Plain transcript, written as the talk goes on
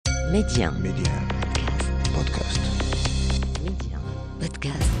Média. Podcast. Média.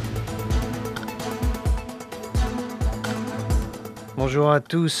 Podcast. Bonjour à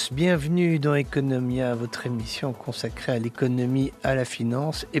tous, bienvenue dans Economia, votre émission consacrée à l'économie, à la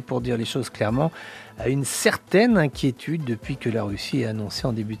finance et pour dire les choses clairement, à une certaine inquiétude depuis que la Russie a annoncé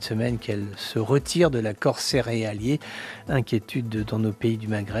en début de semaine qu'elle se retire de l'accord céréalier. Inquiétude dans nos pays du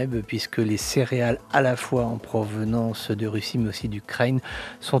Maghreb puisque les céréales à la fois en provenance de Russie mais aussi d'Ukraine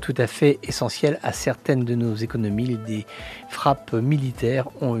sont tout à fait essentielles à certaines de nos économies. Des frappes militaires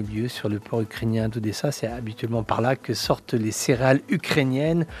ont eu lieu sur le port ukrainien d'Odessa. C'est habituellement par là que sortent les céréales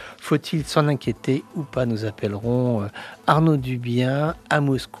ukrainiennes. Faut-il s'en inquiéter ou pas? Nous appellerons Arnaud Dubien à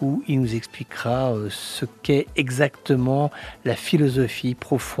Moscou. Il nous expliquera ce qu'est exactement la philosophie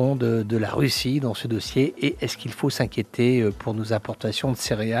profonde de la Russie dans ce dossier et est-ce qu'il faut s'inquiéter pour nos importations de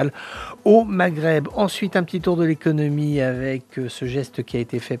céréales au Maghreb. Ensuite, un petit tour de l'économie avec ce geste qui a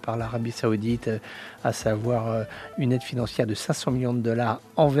été fait par l'Arabie Saoudite, à savoir une aide financière de 500 millions de dollars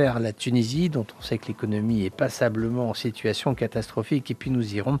envers la Tunisie, dont on sait que l'économie est passablement en situation catastrophique. Et puis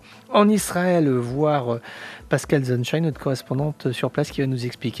nous irons en Israël voir Pascal Zonshine, notre correspondante sur place, qui va nous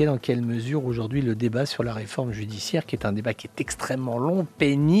expliquer dans quelle mesure aujourd'hui le débat sur la réforme judiciaire, qui est un débat qui est extrêmement long,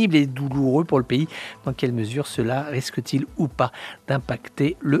 pénible et douloureux pour le pays, dans quelle mesure cela risque-t-il ou pas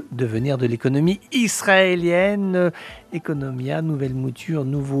d'impacter le devenir de l'économie israélienne. Economia, nouvelle mouture,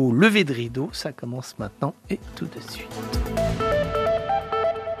 nouveau lever de rideau, ça commence maintenant et tout de suite.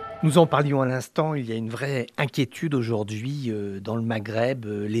 Nous en parlions à l'instant, il y a une vraie inquiétude aujourd'hui dans le Maghreb,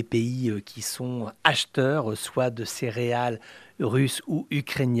 les pays qui sont acheteurs, soit de céréales russes ou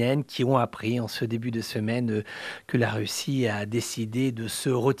ukrainiennes, qui ont appris en ce début de semaine que la Russie a décidé de se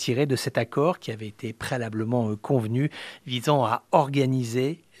retirer de cet accord qui avait été préalablement convenu, visant à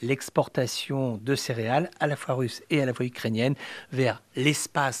organiser l'exportation de céréales, à la fois russes et à la fois ukrainiennes, vers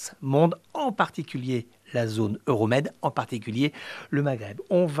l'espace monde, en particulier la zone Euromed, en particulier le Maghreb.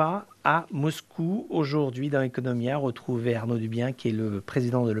 On va à Moscou aujourd'hui dans Economia retrouver Arnaud Dubien, qui est le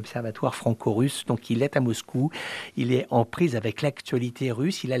président de l'Observatoire franco-russe. Donc il est à Moscou, il est en prise avec l'actualité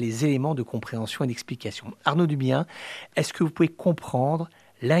russe, il a les éléments de compréhension et d'explication. Arnaud Dubien, est-ce que vous pouvez comprendre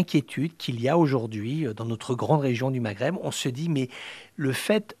l'inquiétude qu'il y a aujourd'hui dans notre grande région du Maghreb? On se dit, mais le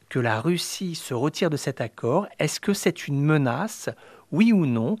fait que la Russie se retire de cet accord, est-ce que c'est une menace, oui ou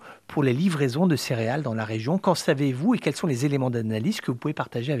non, pour les livraisons de céréales dans la région? Qu'en savez-vous et quels sont les éléments d'analyse que vous pouvez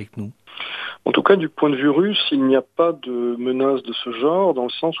partager avec nous? En tout cas, du point de vue russe, il n'y a pas de menace de ce genre, dans le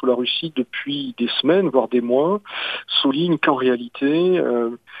sens où la Russie, depuis des semaines, voire des mois, souligne qu'en réalité,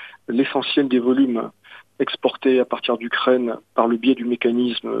 l'essentiel des volumes exportés à partir d'Ukraine par le biais du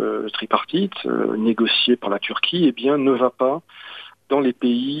mécanisme tripartite, négocié par la Turquie, eh bien, ne va pas dans les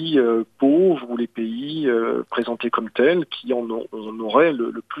pays pauvres ou les pays présentés comme tels qui en auraient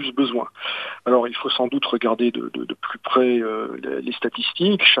le plus besoin. Alors il faut sans doute regarder de plus près les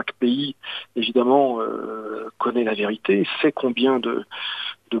statistiques. Chaque pays, évidemment, connaît la vérité, sait combien de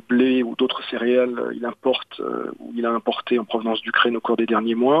blé ou d'autres céréales il importe ou il a importé en provenance d'Ukraine au cours des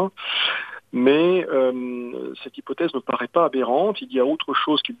derniers mois. Mais cette hypothèse ne paraît pas aberrante. Il y a autre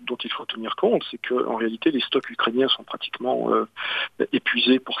chose dont il faut tenir compte, c'est qu'en réalité, les stocks ukrainiens sont pratiquement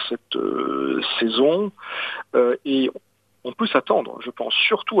épuisés pour cette saison. Et on peut s'attendre, je pense,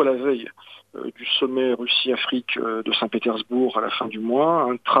 surtout à la veille du sommet Russie-Afrique de Saint-Pétersbourg à la fin du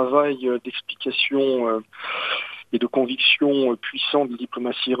mois, un travail d'explication et de conviction puissant de la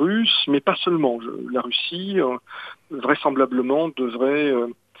diplomatie russe, mais pas seulement. La Russie, vraisemblablement, devrait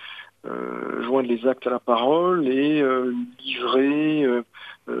joindre les actes à la parole et livrer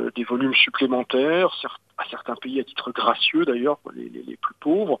des volumes supplémentaires à certains pays à titre gracieux d'ailleurs, pour les plus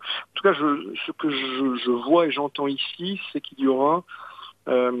pauvres. En tout cas, ce que je vois et j'entends ici, c'est qu'il y aura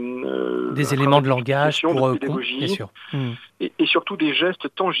des éléments de langage pour pédagogie, bien sûr. Et surtout des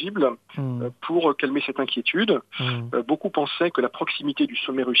gestes tangibles pour calmer cette inquiétude. Beaucoup pensaient que la proximité du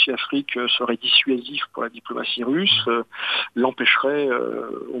sommet Russie-Afrique serait dissuasif pour la diplomatie russe, l'empêcherait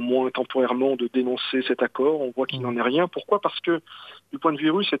au moins temporairement de dénoncer cet accord. On voit qu'il n'en est rien. Pourquoi? Parce que du point de vue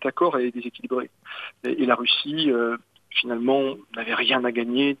russe, cet accord est déséquilibré. Et la Russie finalement, n'avait rien à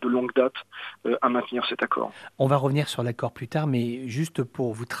gagner de longue date à maintenir cet accord. On va revenir sur l'accord plus tard, mais juste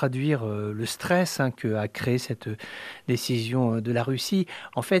pour vous traduire le stress qu'a créé cette décision de la Russie,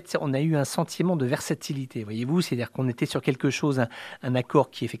 en fait, on a eu un sentiment de versatilité, voyez-vous, c'est-à-dire qu'on était sur quelque chose, un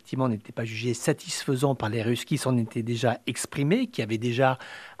accord qui effectivement n'était pas jugé satisfaisant par les Russes, qui s'en étaient déjà exprimés, qui avaient déjà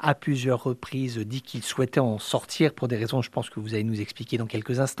à plusieurs reprises dit qu'ils souhaitaient en sortir pour des raisons, je pense que vous allez nous expliquer dans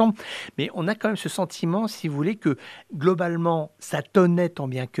quelques instants, mais on a quand même ce sentiment, si vous voulez, que globalement, ça tenait tant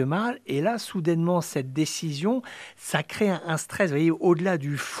bien que mal. Et là, soudainement, cette décision, ça crée un stress, vous voyez, au-delà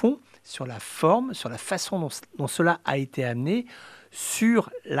du fond, sur la forme, sur la façon dont cela a été amené. Sur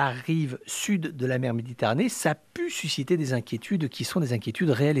la rive sud de la mer Méditerranée, ça a pu susciter des inquiétudes qui sont des inquiétudes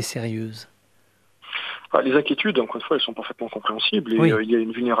réelles et sérieuses. Les inquiétudes, encore une fois, elles sont parfaitement compréhensibles et Oui. il y a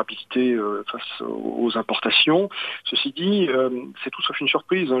une vulnérabilité face aux importations. Ceci dit, c'est tout sauf une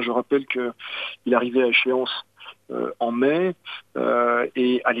surprise. Je rappelle qu'il arrivait à échéance en mai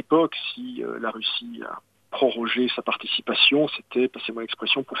et à l'époque, si la Russie a prorogé sa participation, c'était, passez-moi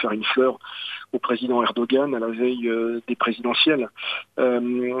l'expression, pour faire une fleur au président Erdogan à la veille des présidentielles.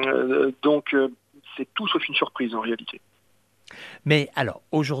 Donc, c'est tout sauf une surprise en réalité. Mais alors,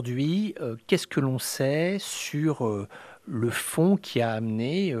 aujourd'hui, qu'est-ce que l'on sait sur le fond qui a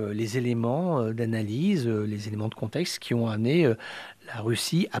amené les éléments d'analyse, les éléments de contexte qui ont amené la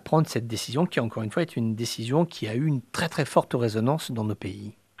Russie à prendre cette décision qui, encore une fois, est une décision qui a eu une très très forte résonance dans nos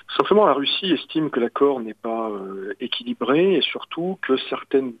pays? Simplement, la Russie estime que l'accord n'est pas équilibré et surtout que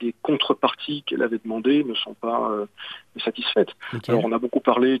certaines des contreparties qu'elle avait demandées ne sont pas satisfaites. Lesquelles? Alors, on a beaucoup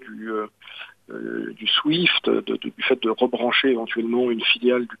parlé du SWIFT, du fait de rebrancher éventuellement une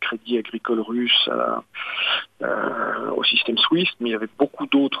filiale du Crédit Agricole Russe au système SWIFT, mais il y avait beaucoup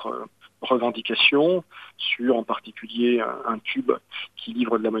d'autres revendications sur en particulier un tube qui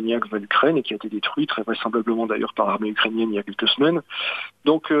livre de l'ammoniac vers l'Ukraine et qui a été détruit très vraisemblablement d'ailleurs par l'armée ukrainienne il y a quelques semaines.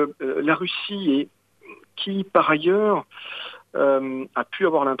 Donc la Russie, qui par ailleurs a pu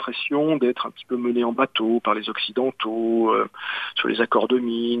avoir l'impression d'être un petit peu menée en bateau par les Occidentaux sur les accords de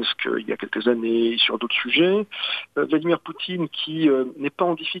Minsk il y a quelques années, sur d'autres sujets. Vladimir Poutine, qui n'est pas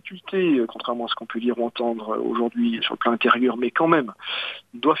en difficulté, contrairement à ce qu'on peut lire ou entendre aujourd'hui sur le plan intérieur, mais quand même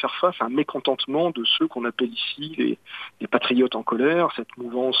doit faire face à un mécontentement de ceux qu'on appelle ici les patriotes en colère, cette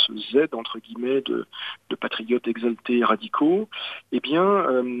mouvance Z, entre guillemets, de patriotes exaltés et radicaux, eh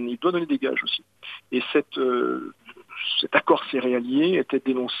bien, il doit donner des gages aussi. Et cet accord céréalier était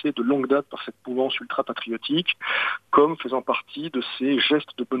dénoncé de longue date par cette mouvance ultra-patriotique comme faisant partie de ces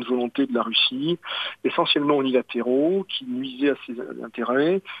gestes de bonne volonté de la Russie, essentiellement unilatéraux, qui nuisaient à ses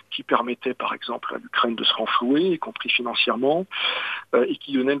intérêts, qui permettaient par exemple à l'Ukraine de se renflouer, y compris financièrement, et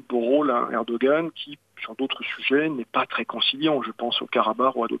qui donnaient le beau rôle à Erdogan, qui sur d'autres sujets n'est pas très conciliant, je pense au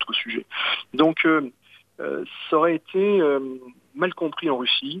Karabakh ou à d'autres sujets. Donc ça aurait été mal compris en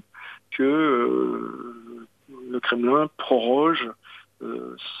Russie que le Kremlin proroge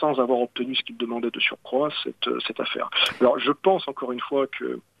sans avoir obtenu ce qu'il demandait de surcroît cette affaire. Alors je pense encore une fois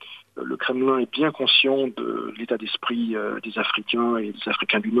que le Kremlin est bien conscient de l'état d'esprit des Africains et des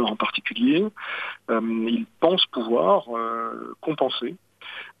Africains du Nord en particulier. Il pense pouvoir compenser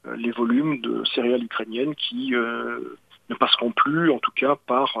les volumes de céréales ukrainiennes qui ne passeront plus, en tout cas,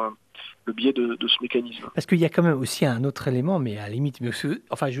 par le biais de ce mécanisme. Parce qu'il y a quand même aussi un autre élément, mais à la limite,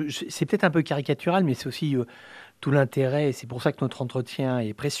 c'est peut-être un peu caricatural, mais c'est aussi tout l'intérêt, et c'est pour ça que notre entretien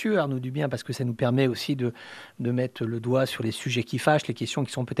est précieux, Arnaud Dubien, parce que ça nous permet aussi de mettre le doigt sur les sujets qui fâchent, les questions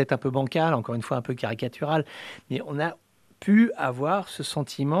qui sont peut-être un peu bancales, encore une fois un peu caricaturales, mais on a pu avoir ce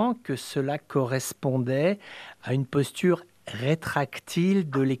sentiment que cela correspondait à une posture rétractile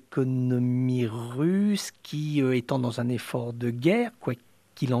de l'économie russe qui, étant dans un effort de guerre, quoi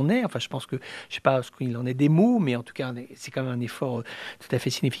qu'il en est, enfin je pense que, je ne sais pas ce qu'il en est des mots, mais en tout cas c'est quand même un effort tout à fait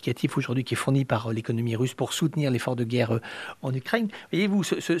significatif aujourd'hui qui est fourni par l'économie russe pour soutenir l'effort de guerre en Ukraine. Voyez-vous,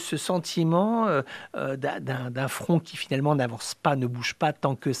 ce sentiment d'un front qui finalement n'avance pas, ne bouge pas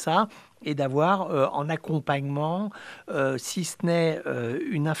tant que ça, et d'avoir en accompagnement, si ce n'est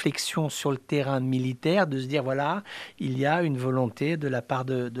une inflexion sur le terrain militaire, de se dire voilà, il y a une volonté de la part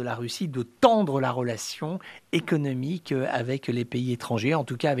de la Russie de tendre la relation économique avec les pays étrangers, en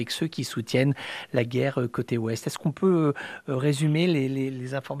tout cas avec ceux qui soutiennent la guerre côté ouest. Est-ce qu'on peut résumer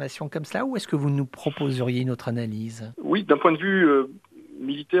les informations comme cela, ou est-ce que vous nous proposeriez une autre analyse? Oui, d'un point de vue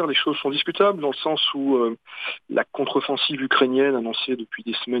militaire, les choses sont discutables dans le sens où la contre-offensive ukrainienne annoncée depuis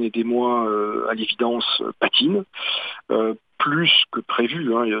des semaines et des mois, à l'évidence, patine, plus que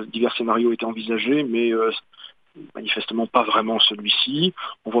prévu. Divers scénarios étaient envisagés, mais manifestement pas vraiment celui-ci.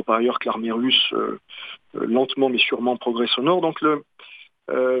 On voit par ailleurs que l'armée russe, lentement mais sûrement, progresse au nord. Donc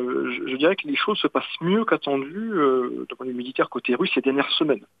je dirais que les choses se passent mieux qu'attendu d'un point de vue militaire côté russe ces dernières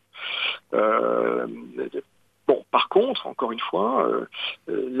semaines. Bon, par contre, encore une fois,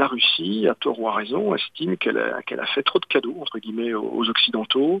 la Russie, à tort ou à raison, estime qu'elle a fait trop de cadeaux, entre guillemets, aux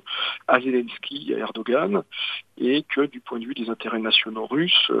Occidentaux, à Zelensky, à Erdogan, et que du point de vue des intérêts nationaux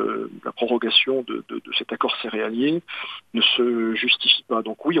russes, la prorogation de cet accord céréalier ne se justifie pas.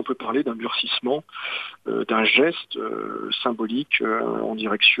 Donc oui, on peut parler d'un durcissement, d'un geste symbolique en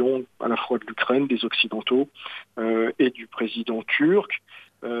direction à la fois de l'Ukraine, des Occidentaux et du président turc,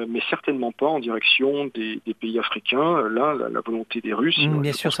 mais certainement pas en direction des pays africains. Là, la volonté des Russes,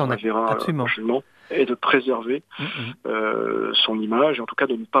 Bien sûr, ça on la verra absolument. prochainement, est de préserver son image, et en tout cas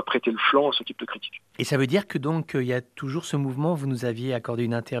de ne pas prêter le flanc à ce type de critique. Et ça veut dire que donc il y a toujours ce mouvement. Vous nous aviez accordé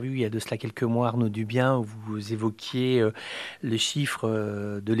une interview il y a de cela quelques mois, Arnaud Dubien, où vous évoquiez les chiffres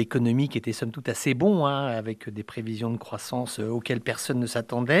de l'économie qui étaient somme toute assez bons, avec des prévisions de croissance auxquelles personne ne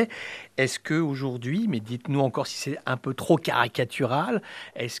s'attendait. Est-ce qu'aujourd'hui, mais dites-nous encore si c'est un peu trop caricatural,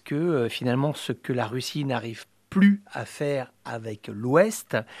 est-ce que finalement ce que la Russie n'arrive plus à faire avec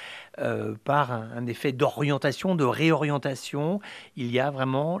l'Ouest, par un effet d'orientation, de réorientation, il y a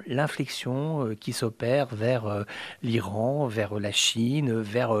vraiment l'inflexion qui s'opère vers l'Iran, vers la Chine,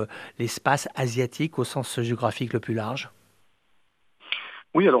 vers l'espace asiatique au sens géographique le plus large?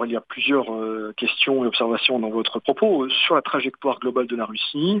 Oui, alors il y a plusieurs questions et observations dans votre propos. Sur la trajectoire globale de la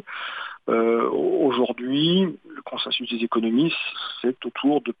Russie, aujourd'hui, le consensus des économistes, c'est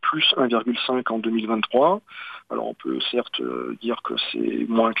autour de plus 1,5 en 2023. Alors on peut certes dire que c'est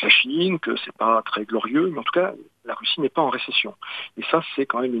moins que la Chine, que c'est pas très glorieux, mais en tout cas, la Russie n'est pas en récession. Et ça, c'est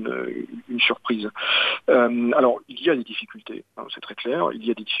quand même une surprise. Alors, il y a des difficultés, c'est très clair. Il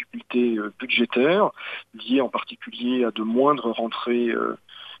y a des difficultés budgétaires, liées en particulier à de moindres rentrées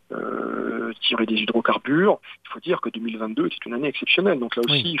tirées des hydrocarbures. Il faut dire que 2022 était une année exceptionnelle. Donc là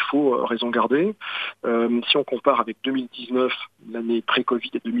aussi, il faut raison garder. Si on compare avec 2019, l'année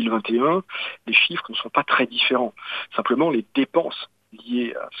pré-Covid, et 2021, les chiffres ne sont pas très différents. Simplement, les dépenses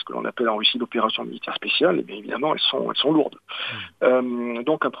liées à ce que l'on appelle en Russie l'opération militaire spéciale, et bien évidemment, elles sont lourdes.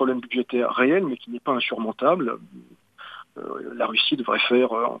 Donc un problème budgétaire réel, mais qui n'est pas insurmontable. La Russie devrait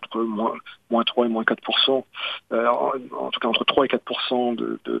faire entre moins 3 et moins 4%, en tout cas entre 3 et 4%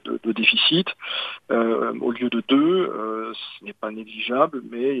 de déficit, au lieu de 2, ce n'est pas négligeable,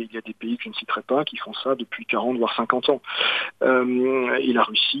 mais il y a des pays que je ne citerai pas qui font ça depuis 40 voire 50 ans. Et la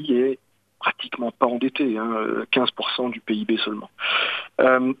Russie est pratiquement pas endetté, 15% du PIB seulement.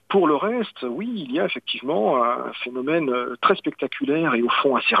 Pour le reste, oui, il y a effectivement un phénomène très spectaculaire et au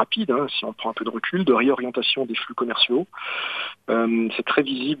fond assez rapide, si on prend un peu de recul, de réorientation des flux commerciaux. C'est très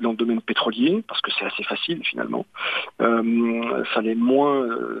visible dans le domaine pétrolier, parce que c'est assez facile finalement. Ça l'est moins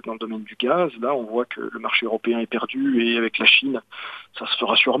dans le domaine du gaz. Là, on voit que le marché européen est perdu, et avec la Chine, ça se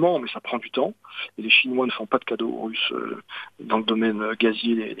fera sûrement, mais ça prend du temps. Et les Chinois ne font pas de cadeaux aux Russes dans le domaine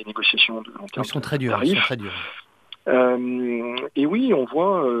gazier, les négociations en termes Ils sont très de durs, tarifs. ils sont très durs. Et oui, on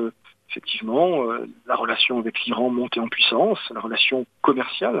voit effectivement la relation avec l'Iran monter en puissance, la relation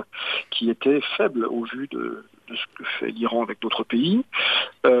commerciale qui était faible au vu de ce que fait l'Iran avec d'autres pays.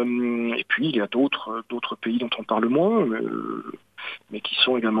 Et puis il y a d'autres pays dont on parle moins, mais qui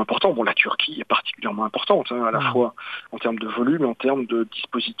sont également importants. Bon, la Turquie est particulièrement importante, à la fois en termes de volume et en termes de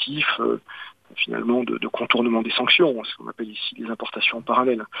dispositifs finalement de contournement des sanctions, ce qu'on appelle ici les importations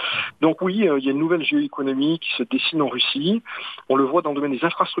parallèles. Donc oui, il y a une nouvelle géoéconomie qui se dessine en Russie. On le voit dans le domaine des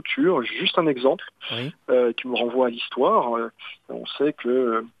infrastructures. Juste un exemple qui me renvoie à l'histoire. On sait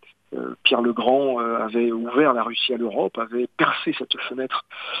que Pierre le Grand avait ouvert la Russie à l'Europe, avait percé cette fenêtre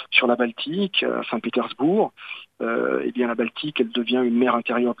sur la Baltique, à Saint-Pétersbourg. Eh bien, la Baltique, elle devient une mer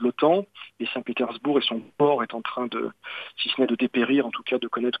intérieure de l'OTAN, et Saint-Pétersbourg et son port est en train de, si ce n'est de dépérir, en tout cas de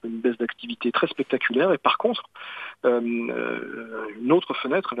connaître une baisse d'activité très spectaculaire. Et par contre, une autre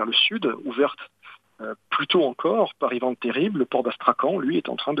fenêtre vers le sud, ouverte plus tôt encore, par Ivan le Terrible, le port d'Astrakhan, lui, est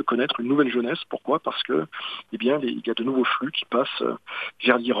en train de connaître une nouvelle jeunesse. Pourquoi ? Parce que, il y a de nouveaux flux qui passent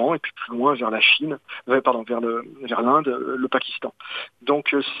vers l'Iran et puis plus loin vers la Chine, vers l'Inde, le Pakistan.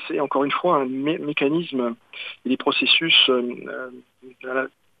 Donc, c'est encore une fois un mécanisme et des processus de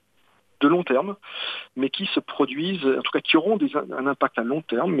long terme, mais qui se produisent, en tout cas qui auront un impact à long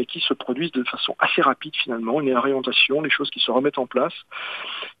terme, mais qui se produisent de façon assez rapide finalement, une réorientation, les choses qui se remettent en place.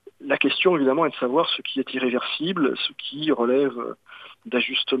 La question, évidemment, est de savoir ce qui est irréversible, ce qui relève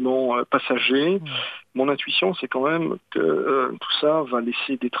d'ajustements passagers. Mon intuition, c'est quand même que tout ça va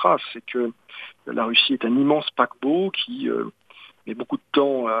laisser des traces. C'est que la Russie est un immense paquebot qui met beaucoup de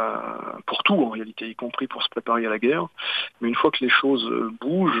temps pour tout, en réalité, y compris pour se préparer à la guerre. Mais une fois que les choses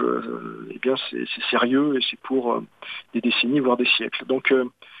bougent, eh bien, c'est sérieux et c'est pour des décennies, voire des siècles. Donc,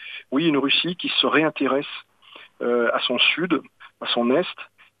 oui, une Russie qui se réintéresse à son sud, à son est,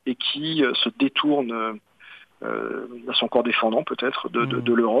 et qui se détourne à son corps défendant peut-être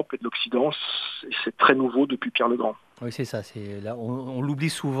de l'Europe et de l'Occident. C'est très nouveau depuis Pierre le Grand. Oui, c'est ça. Là, on l'oublie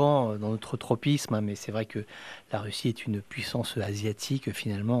souvent dans notre tropisme, mais c'est vrai que la Russie est une puissance asiatique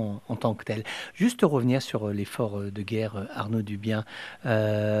finalement en tant que telle. Juste revenir sur l'effort de guerre, Arnaud Dubien.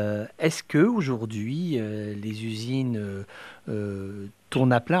 Est-ce que aujourd'hui les usines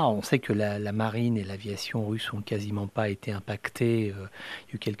tournent à plat? On sait que la marine et l'aviation russe ont quasiment pas été impactées. Il y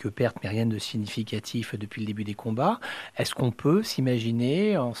a eu quelques pertes, mais rien de significatif depuis le début des combats. Est-ce qu'on peut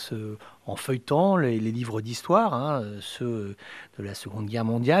s'imaginer en feuilletant les livres d'histoire, ceux de la Seconde Guerre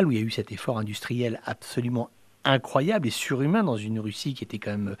mondiale, où il y a eu cet effort industriel absolument incroyable et surhumain dans une Russie qui était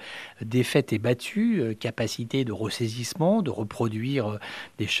quand même défaite et battue, capacité de ressaisissement, de reproduire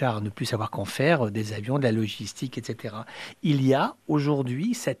des chars, ne plus savoir qu'en faire, des avions, de la logistique, etc. Il y a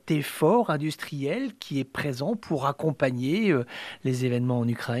aujourd'hui cet effort industriel qui est présent pour accompagner les événements en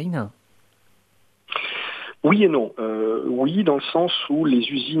Ukraine. Oui et non. Oui, dans le sens où les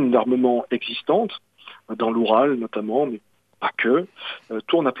usines d'armement existantes, dans l'Oural notamment, mais pas que,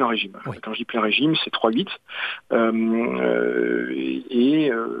 tournent à plein régime. Oui. Quand je dis plein régime, c'est 3-8,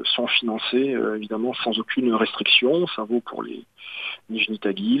 et sont financées évidemment sans aucune restriction. Ça vaut pour les Nijni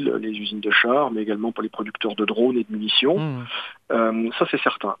Tagil, les usines de chars, mais également pour les producteurs de drones et de munitions. Ça, c'est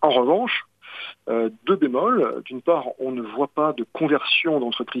certain. En revanche, deux bémols. D'une part, on ne voit pas de conversion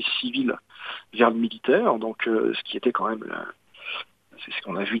d'entreprises civiles vers le militaire, donc ce qui était quand même c'est ce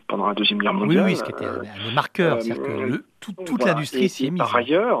qu'on a vu pendant la Deuxième Guerre mondiale. Oui, ce qui était un des marqueurs, c'est-à-dire que toute l'industrie s'y est mise. Par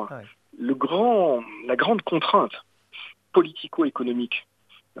ailleurs, la grande contrainte politico-économique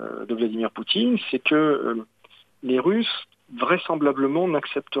de Vladimir Poutine, c'est que les Russes vraisemblablement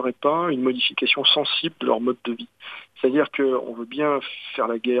n'accepteraient pas une modification sensible de leur mode de vie. C'est-à-dire qu'on veut bien faire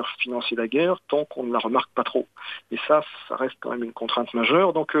la guerre, financer la guerre, tant qu'on ne la remarque pas trop. Et ça reste quand même une contrainte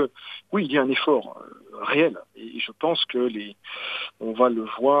majeure. Donc oui, il y a un effort réel. Et je pense que on va le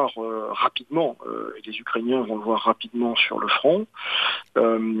voir rapidement. Les Ukrainiens vont le voir rapidement sur le front.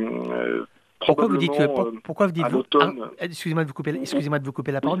 Pourquoi vous dites excusez-moi de vous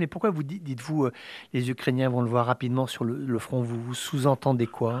couper la parole, mais pourquoi vous dites-vous les Ukrainiens vont le voir rapidement sur le front? Vous sous-entendez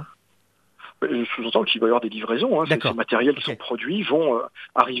quoi? Je sous-entends qu'il va y avoir des livraisons. Ces matériels qui sont produits vont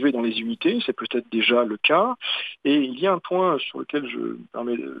arriver dans les unités, c'est peut-être déjà le cas. Et il y a un point sur lequel je me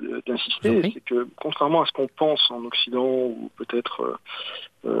permets d'insister, c'est que contrairement à ce qu'on pense en Occident ou peut-être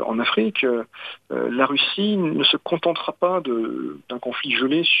en Afrique, la Russie ne se contentera pas d'un conflit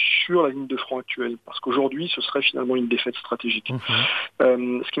gelé sur la ligne de front actuelle, parce qu'aujourd'hui, ce serait finalement une défaite stratégique.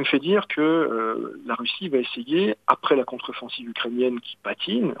 Ce qui me fait dire que la Russie va essayer, après la contre-offensive ukrainienne qui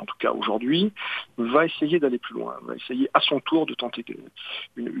patine, en tout cas aujourd'hui, va essayer d'aller plus loin, va essayer à son tour de tenter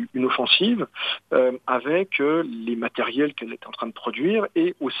une offensive avec les matériels qu'elle est en train de produire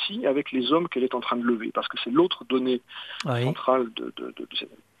et aussi avec les hommes qu'elle est en train de lever, parce que c'est l'autre donnée centrale de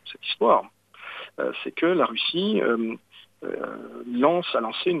cette histoire, c'est que la Russie a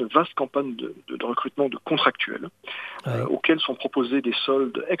lancé une vaste campagne de recrutement de contractuels auxquels sont proposés des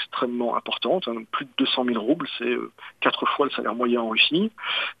soldes extrêmement importantes, plus de 200 000 roubles, c'est 4 fois le salaire moyen en Russie.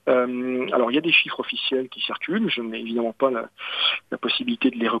 Alors il y a des chiffres officiels qui circulent, je n'ai évidemment pas la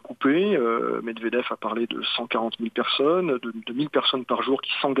possibilité de les recouper. Medvedev a parlé de 140 000 personnes, de 1000 personnes par jour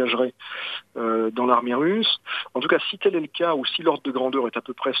qui s'engageraient dans l'armée russe. En tout cas, si tel est le cas, ou si l'ordre de grandeur est à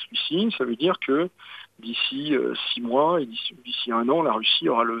peu près celui-ci, ça veut dire que d'ici 6 mois et d'ici 1 an, la Russie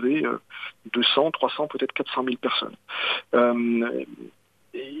aura levé 200, 300, peut-être 400 000 personnes.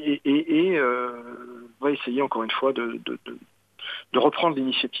 Et va essayer encore une fois de reprendre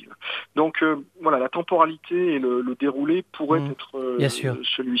l'initiative. Donc voilà, la temporalité et le déroulé pourraient être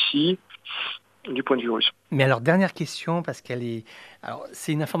celui-ci du point de vue russe. Mais alors, dernière question, parce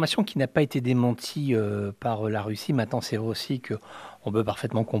c'est une information qui n'a pas été démentie par la Russie. Maintenant, c'est aussi qu'on peut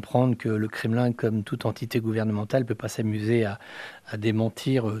parfaitement comprendre que le Kremlin, comme toute entité gouvernementale, ne peut pas s'amuser à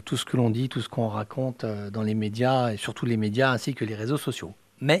démentir tout ce que l'on dit, tout ce qu'on raconte dans les médias, et surtout les médias ainsi que les réseaux sociaux.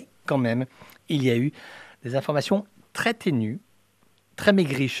 Mais quand même, il y a eu des informations très ténues, très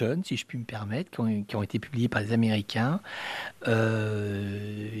maigrichonnes, si je puis me permettre, qui ont été publiées par les Américains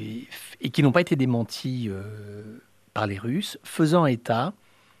et qui n'ont pas été démenties par les Russes, faisant état,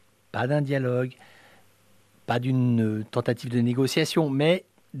 pas d'un dialogue, pas d'une tentative de négociation, mais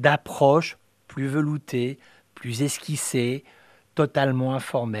d'approche plus veloutée, plus esquissée, totalement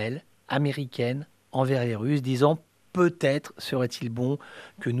informelle, américaine, envers les Russes, disant peut-être serait-il bon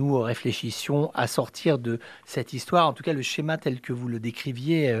que nous réfléchissions à sortir de cette histoire. En tout cas, le schéma tel que vous le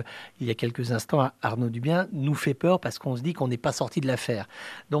décriviez il y a quelques instants, Arnaud Dubien, nous fait peur parce qu'on se dit qu'on n'est pas sorti de l'affaire.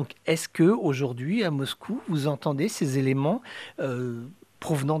 Donc, est-ce qu'aujourd'hui, à Moscou, vous entendez ces éléments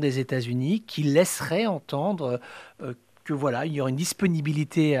provenant des États-Unis qui laisserait entendre que voilà, il y aurait une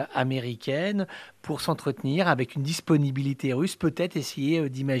disponibilité américaine pour s'entretenir avec une disponibilité russe, peut-être essayer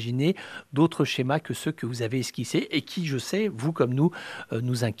d'imaginer d'autres schémas que ceux que vous avez esquissés et qui, je sais, vous comme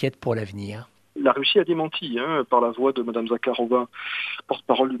nous inquiètent pour l'avenir. La Russie a démenti, par la voix de Mme Zakharova,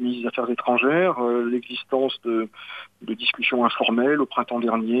 porte-parole du ministre des Affaires étrangères, l'existence de discussions informelles au printemps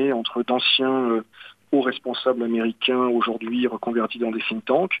dernier entre d'anciens hauts responsables américains, aujourd'hui reconvertis dans des think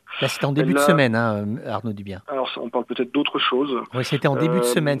tanks. Là, c'était en début de semaine, Arnaud Dubien. Alors, on parle peut-être d'autre chose. Oui, c'était en début de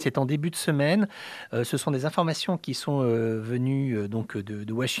semaine. Ce sont des informations qui sont venues donc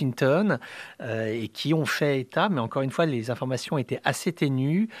de Washington et qui ont fait état, mais encore une fois, les informations étaient assez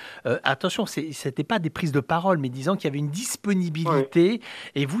ténues. Attention, ce n'était pas des prises de parole, mais disant qu'il y avait une disponibilité.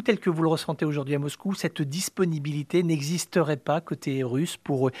 Et vous, tel que vous le ressentez aujourd'hui à Moscou, cette disponibilité n'existerait pas côté russe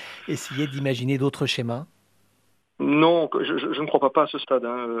pour essayer d'imaginer d'autres schémas? Non, je ne crois pas à ce stade.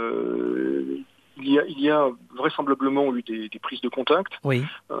 Il y a vraisemblablement eu des prises de contact, oui.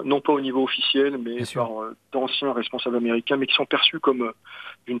 Non pas au niveau officiel, mais par d'anciens responsables américains, mais qui sont perçus comme,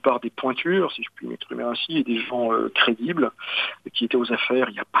 d'une part, des pointures, si je puis m'exprimer ainsi, et des gens crédibles, qui étaient aux affaires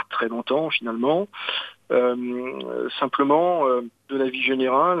il n'y a pas très longtemps, finalement. Simplement, de l'avis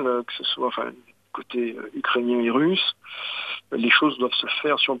général, que ce soit côté ukrainien et russe, les choses doivent se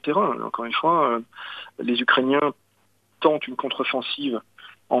faire sur le terrain. Encore une fois, les Ukrainiens tentent une contre-offensive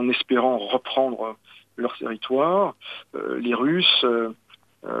en espérant reprendre leur territoire. Les Russes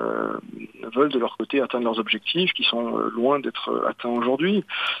veulent de leur côté atteindre leurs objectifs qui sont loin d'être atteints aujourd'hui.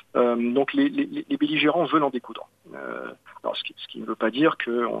 Donc les belligérants veulent en découdre. Alors ce qui ne veut pas dire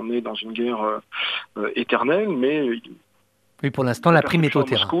qu'on est dans une guerre éternelle, mais... Oui, pour l'instant, la prime est au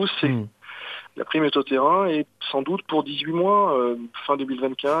terrain. La prime est au terrain et sans doute pour 18 mois, fin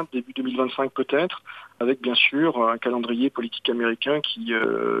 2024, début 2025 peut-être, avec bien sûr un calendrier politique américain qui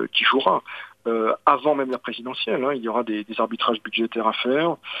jouera. Avant même la présidentielle, il y aura des arbitrages budgétaires à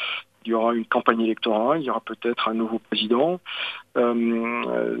faire, il y aura une campagne électorale, il y aura peut-être un nouveau président.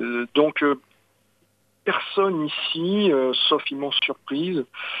 Donc personne ici, sauf immense surprise,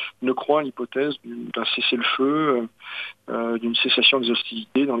 ne croit à l'hypothèse d'un cessez-le-feu, d'une cessation des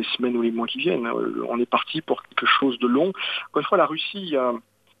hostilités dans les semaines ou les mois qui viennent. On est parti pour quelque chose de long. Encore une fois, la Russie a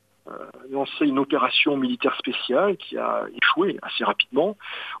lancé une opération militaire spéciale qui a échoué assez rapidement.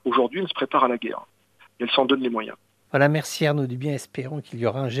 Aujourd'hui, elle se prépare à la guerre. Elle s'en donne les moyens. Voilà, merci Arnaud Dubien. Espérons qu'il y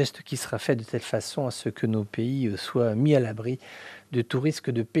aura un geste qui sera fait de telle façon à ce que nos pays soient mis à l'abri de tout risque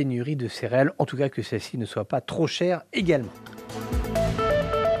de pénurie de céréales. En tout cas, que celle-ci ne soit pas trop chère également.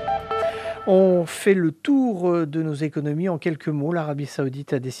 On fait le tour de nos économies en quelques mots. L'Arabie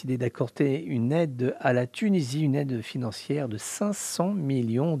Saoudite a décidé d'accorder une aide à la Tunisie, une aide financière de 500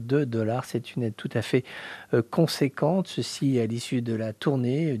 millions de dollars. C'est une aide tout à fait conséquente. Ceci à l'issue de la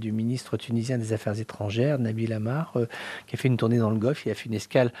tournée du ministre tunisien des Affaires étrangères, Nabil Amar, qui a fait une tournée dans le Golfe. Il a fait une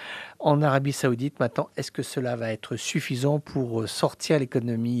escale en Arabie Saoudite. Maintenant, est-ce que cela va être suffisant pour sortir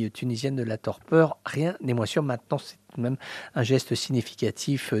l'économie tunisienne de la torpeur? Rien n'est moins sûr. Maintenant, c'est tout de même un geste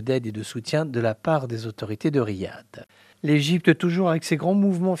significatif d'aide et de soutien de la part des autorités de Riyad. L'Égypte, toujours avec ses grands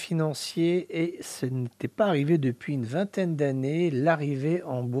mouvements financiers, et ce n'était pas arrivé depuis une vingtaine d'années, l'arrivée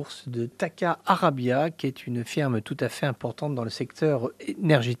en bourse de Taka Arabia, qui est une firme tout à fait importante dans le secteur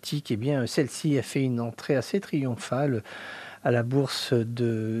énergétique. Eh bien, celle-ci a fait une entrée assez triomphale à la bourse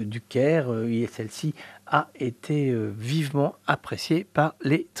du Caire, et celle-ci a été vivement appréciée par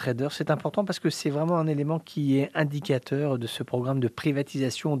les traders. C'est important parce que c'est vraiment un élément qui est indicateur de ce programme de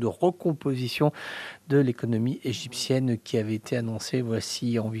privatisation, de recomposition de l'économie égyptienne qui avait été annoncé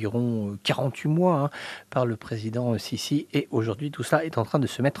voici environ 48 mois par le président Sisi. Et aujourd'hui, tout cela est en train de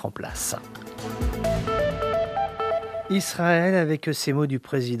se mettre en place. Israël, avec ces mots du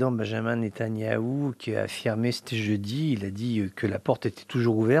président Benjamin Netanyahou, qui a affirmé, c'était jeudi, il a dit que la porte était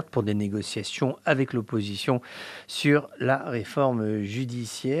toujours ouverte pour des négociations avec l'opposition sur la réforme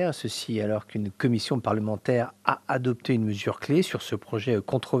judiciaire. Ceci alors qu'une commission parlementaire a adopté une mesure clé sur ce projet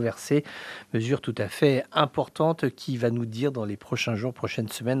controversé, mesure tout à fait importante qui va nous dire dans les prochains jours, prochaines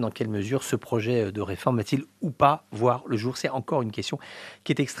semaines, dans quelle mesure ce projet de réforme va-t-il ou pas voir le jour. C'est encore une question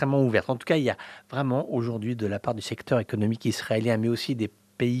qui est extrêmement ouverte. En tout cas, il y a vraiment aujourd'hui de la part du secteur économique israélien, mais aussi des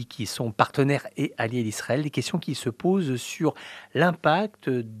pays qui sont partenaires et alliés d'Israël, des questions qui se posent sur l'impact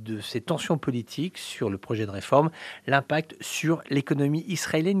de ces tensions politiques sur le projet de réforme, l'impact sur l'économie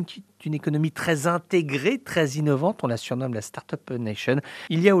israélienne, qui c'est une économie très intégrée, très innovante. On la surnomme la Startup Nation.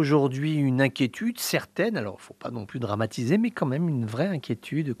 Il y a aujourd'hui une inquiétude certaine, alors il ne faut pas non plus dramatiser, mais quand même une vraie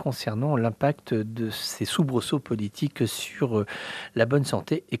inquiétude concernant l'impact de ces soubresauts politiques sur la bonne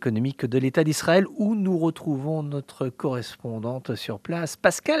santé économique de l'État d'Israël, où nous retrouvons notre correspondante sur place,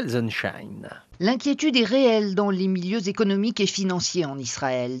 Pascal Sunshine. L'inquiétude est réelle dans les milieux économiques et financiers en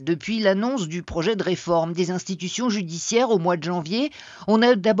Israël. Depuis l'annonce du projet de réforme des institutions judiciaires au mois de janvier, on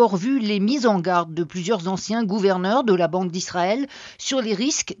a d'abord vu les mises en garde de plusieurs anciens gouverneurs de la Banque d'Israël sur les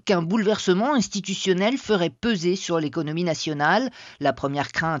risques qu'un bouleversement institutionnel ferait peser sur l'économie nationale. La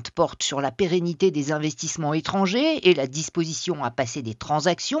première crainte porte sur la pérennité des investissements étrangers et la disposition à passer des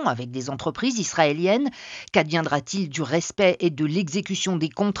transactions avec des entreprises israéliennes. Qu'adviendra-t-il du respect et de l'exécution des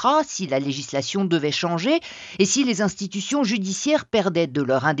contrats si la législation devait changer et si les institutions judiciaires perdaient de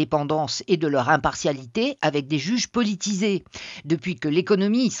leur indépendance et de leur impartialité avec des juges politisés? Depuis que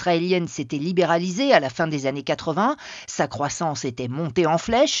l'économie israélienne s'était libéralisée à la fin des années 80, sa croissance était montée en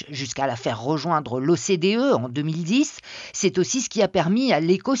flèche jusqu'à la faire rejoindre l'OCDE en 2010. C'est aussi ce qui a permis à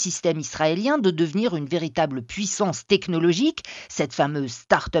l'écosystème israélien de devenir une véritable puissance technologique, cette fameuse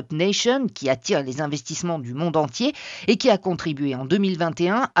Startup Nation qui attire les investissements du monde entier et qui a contribué en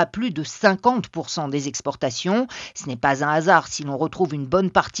 2021 à plus de 50% des exportations. Ce n'est pas un hasard si l'on retrouve une bonne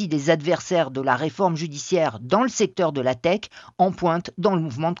partie des adversaires de la réforme judiciaire dans le secteur de la tech en pointe dans le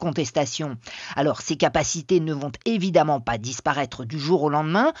mouvement de contestation. Alors ces capacités ne vont évidemment pas disparaître du jour au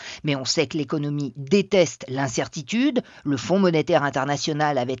lendemain, mais on sait que l'économie déteste l'incertitude. Le Fonds monétaire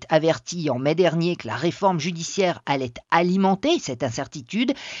international avait averti en mai dernier que la réforme judiciaire allait alimenter cette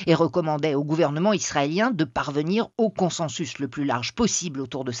incertitude et recommandait au gouvernement israélien de parvenir au consensus le plus large possible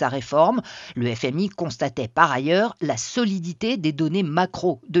autour de sa réforme. Le FMI constatait par ailleurs la solidité des données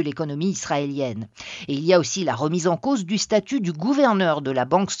macro de l'économie israélienne. Et il y a aussi la remise en cause du statut du gouverneur de la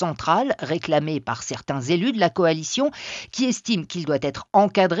Banque centrale, réclamé par certains élus de la coalition, qui estiment qu'il doit être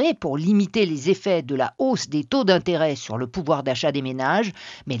encadré pour limiter les effets de la hausse des taux d'intérêt sur le pouvoir d'achat des ménages.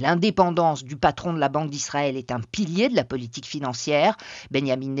 Mais l'indépendance du patron de la Banque d'Israël est un pilier de la politique financière.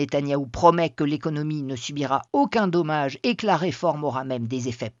 Benjamin Netanyahou promet que l'économie ne subira aucun dommage et que la réforme aura même des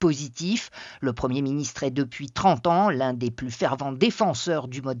effets positifs. Le Premier ministre est depuis 30 ans l'un des plus fervents défenseurs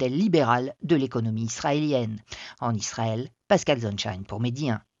du modèle libéral de l'économie israélienne. En Israël, Pascal Sunshine pour Midi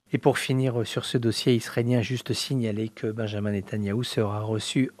 1. Et pour finir sur ce dossier israélien, juste signaler que Benjamin Netanyahou sera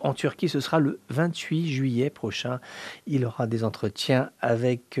reçu en Turquie. Ce sera le 28 juillet prochain. Il aura des entretiens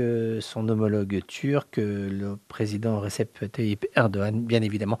avec son homologue turc, le président Recep Tayyip Erdogan. Bien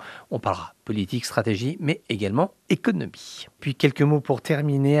évidemment, on parlera politique, stratégie, mais également économie. Puis quelques mots pour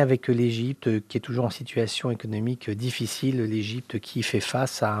terminer avec l'Égypte, qui est toujours en situation économique difficile. L'Égypte qui fait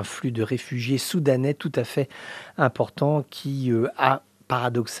face à un flux de réfugiés soudanais tout à fait important qui a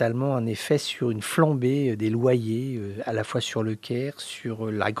paradoxalement un effet sur une flambée des loyers, à la fois sur le Caire,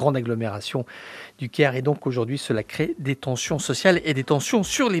 sur la grande agglomération du Caire. Et donc aujourd'hui, cela crée des tensions sociales et des tensions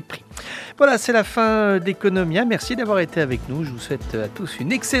sur les prix. Voilà, c'est la fin d'Economia. Merci d'avoir été avec nous. Je vous souhaite à tous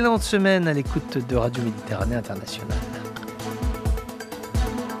une excellente semaine à l'écoute de Radio Méditerranée Internationale.